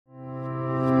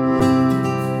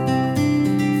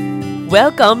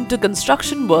Welcome to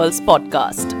Construction World's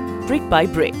podcast, Brick by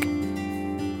Brick.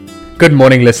 Good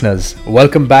morning, listeners.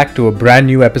 Welcome back to a brand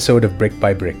new episode of Brick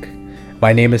by Brick.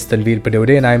 My name is Tanveer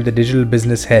Padode and I am the Digital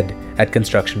Business Head at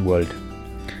Construction World.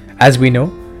 As we know,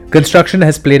 construction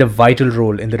has played a vital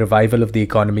role in the revival of the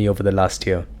economy over the last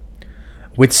year.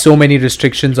 With so many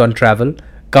restrictions on travel,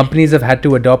 companies have had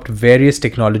to adopt various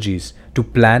technologies to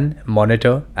plan,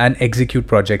 monitor, and execute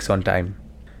projects on time.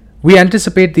 We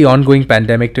anticipate the ongoing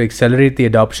pandemic to accelerate the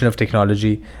adoption of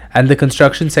technology and the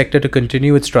construction sector to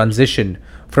continue its transition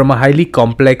from a highly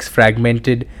complex,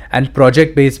 fragmented, and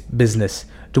project-based business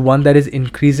to one that is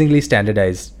increasingly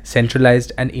standardized,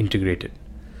 centralized, and integrated.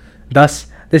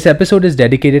 Thus, this episode is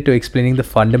dedicated to explaining the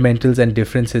fundamentals and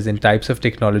differences in types of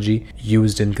technology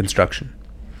used in construction.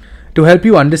 To help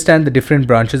you understand the different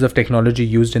branches of technology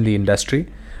used in the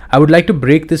industry, I would like to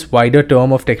break this wider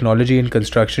term of technology in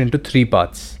construction into three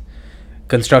parts: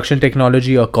 construction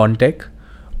technology or ConTech,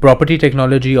 property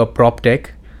technology or PropTech,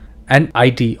 and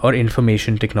IT or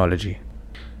information technology.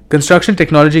 Construction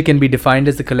technology can be defined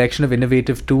as the collection of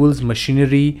innovative tools,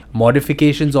 machinery,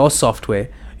 modifications, or software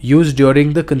used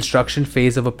during the construction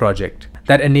phase of a project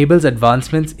that enables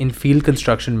advancements in field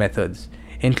construction methods,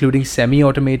 including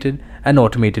semi-automated and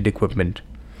automated equipment.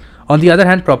 On the other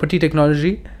hand, property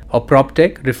technology or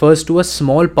PropTech refers to a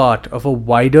small part of a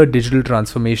wider digital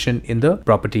transformation in the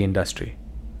property industry.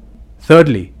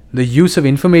 Thirdly, the use of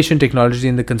information technology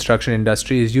in the construction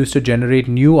industry is used to generate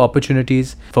new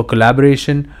opportunities for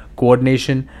collaboration,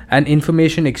 coordination, and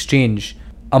information exchange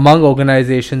among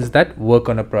organizations that work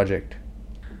on a project.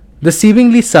 The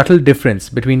seemingly subtle difference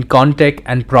between ConTech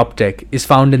and PropTech is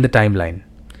found in the timeline.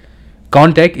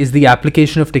 ConTech is the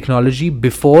application of technology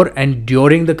before and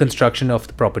during the construction of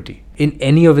the property, in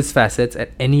any of its facets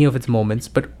at any of its moments,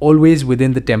 but always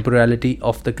within the temporality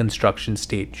of the construction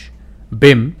stage.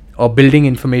 BIM, or Building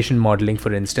Information Modeling,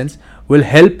 for instance, will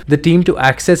help the team to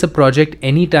access a project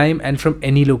anytime and from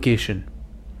any location,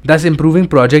 thus improving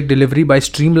project delivery by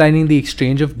streamlining the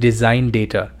exchange of design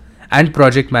data and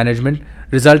project management,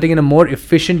 resulting in a more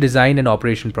efficient design and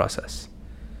operation process.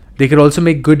 They could also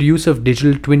make good use of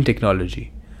digital twin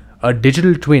technology. A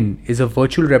digital twin is a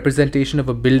virtual representation of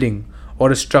a building or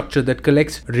a structure that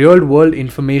collects real-world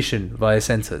information via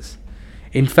sensors.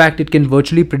 In fact, it can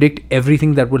virtually predict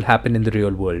everything that will happen in the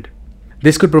real world.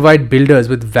 This could provide builders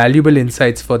with valuable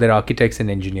insights for their architects and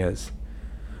engineers.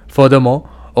 Furthermore,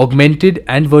 augmented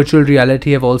and virtual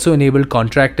reality have also enabled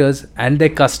contractors and their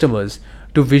customers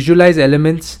to visualize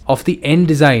elements of the end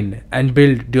design and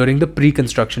build during the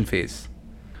pre-construction phase.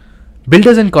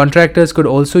 Builders and contractors could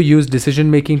also use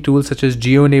decision-making tools such as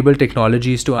geo-enabled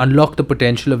technologies to unlock the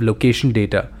potential of location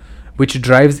data, which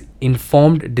drives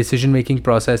informed decision-making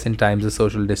process in times of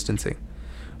social distancing.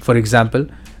 For example,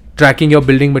 tracking your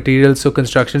building materials so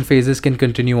construction phases can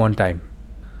continue on time.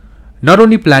 Not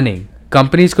only planning,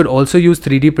 companies could also use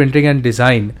 3D printing and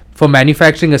design for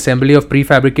manufacturing assembly of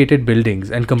prefabricated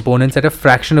buildings and components at a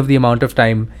fraction of the amount of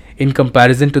time in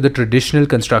comparison to the traditional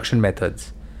construction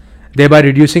methods, thereby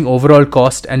reducing overall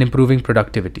cost and improving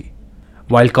productivity.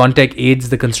 While ConTech aids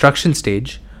the construction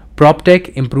stage,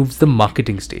 PropTech improves the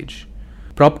marketing stage.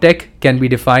 PropTech can be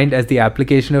defined as the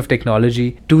application of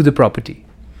technology to the property,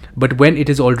 but when it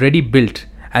is already built,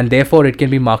 and therefore it can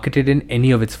be marketed in any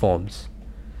of its forms.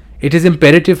 It is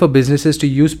imperative for businesses to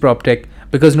use PropTech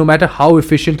because no matter how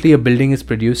efficiently a building is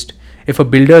produced, if a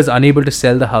builder is unable to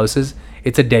sell the houses,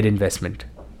 it's a dead investment.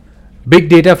 Big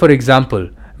data, for example,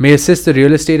 may assist the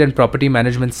real estate and property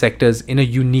management sectors in a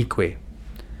unique way.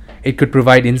 It could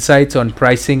provide insights on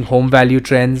pricing, home value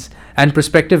trends, and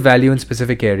prospective value in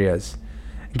specific areas,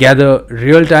 gather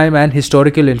real-time and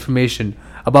historical information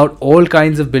about all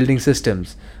kinds of building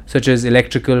systems, such as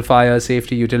electrical, fire,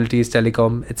 safety, utilities,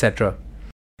 telecom, etc.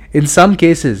 In some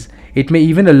cases, it may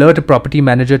even alert a property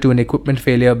manager to an equipment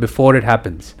failure before it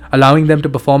happens, allowing them to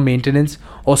perform maintenance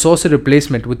or source a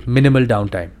replacement with minimal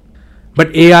downtime.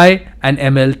 But AI and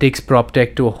ML takes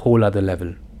PropTech to a whole other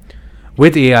level.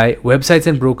 With AI, websites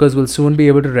and brokers will soon be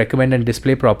able to recommend and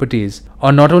display properties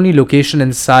on not only location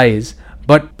and size,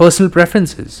 but personal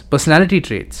preferences, personality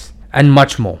traits, and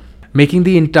much more, making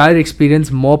the entire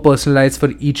experience more personalized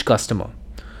for each customer.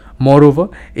 Moreover,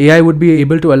 AI would be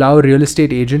able to allow a real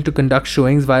estate agent to conduct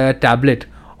showings via a tablet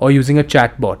or using a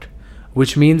chatbot,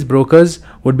 which means brokers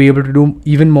would be able to do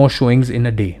even more showings in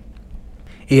a day.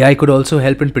 AI could also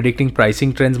help in predicting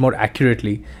pricing trends more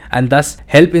accurately and thus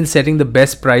help in setting the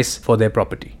best price for their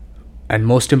property. And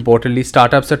most importantly,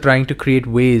 startups are trying to create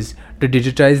ways to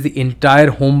digitize the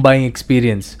entire home buying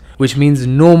experience, which means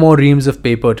no more reams of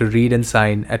paper to read and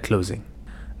sign at closing.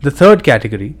 The third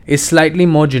category is slightly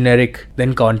more generic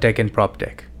than ConTech and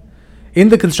PropTech. In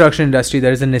the construction industry,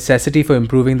 there is a necessity for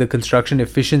improving the construction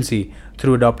efficiency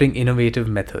through adopting innovative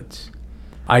methods.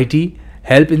 IT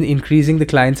help in increasing the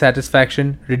client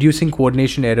satisfaction, reducing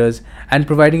coordination errors, and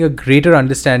providing a greater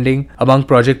understanding among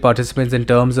project participants in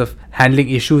terms of handling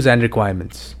issues and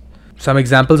requirements. Some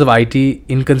examples of IT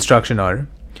in construction are: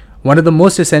 one of the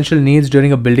most essential needs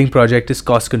during a building project is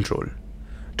cost control.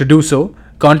 To do so,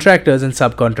 contractors and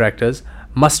subcontractors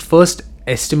must first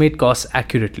estimate costs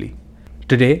accurately.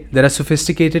 Today, there are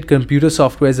sophisticated computer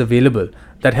softwares available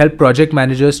that help project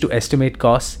managers to estimate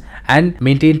costs and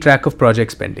maintain track of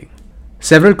project spending.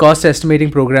 Several cost estimating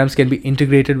programs can be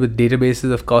integrated with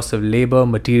databases of costs of labor,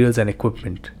 materials, and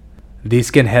equipment.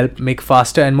 These can help make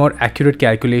faster and more accurate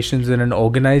calculations in an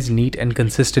organized, neat, and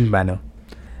consistent manner.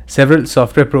 Several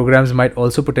software programs might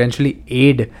also potentially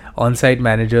aid on-site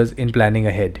managers in planning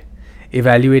ahead,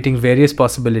 evaluating various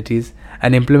possibilities,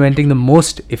 and implementing the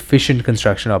most efficient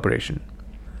construction operation.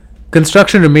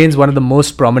 Construction remains one of the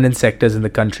most prominent sectors in the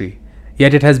country,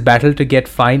 yet it has battled to get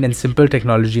fine and simple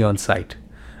technology on site.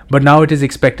 But now it is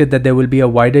expected that there will be a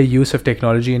wider use of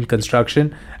technology in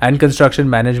construction and construction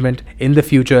management in the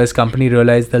future as companies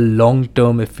realize the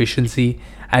long-term efficiency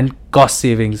and cost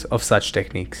savings of such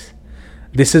techniques.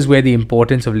 This is where the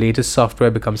importance of latest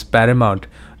software becomes paramount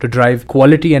to drive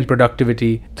quality and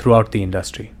productivity throughout the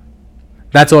industry.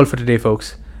 That's all for today,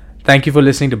 folks. Thank you for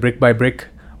listening to Brick by Brick.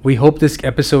 We hope this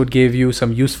episode gave you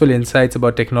some useful insights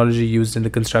about technology used in the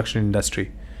construction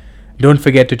industry. Don't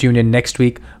forget to tune in next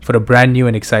week for a brand new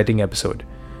and exciting episode.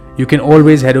 You can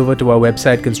always head over to our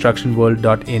website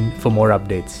constructionworld.in for more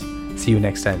updates. See you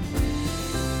next time.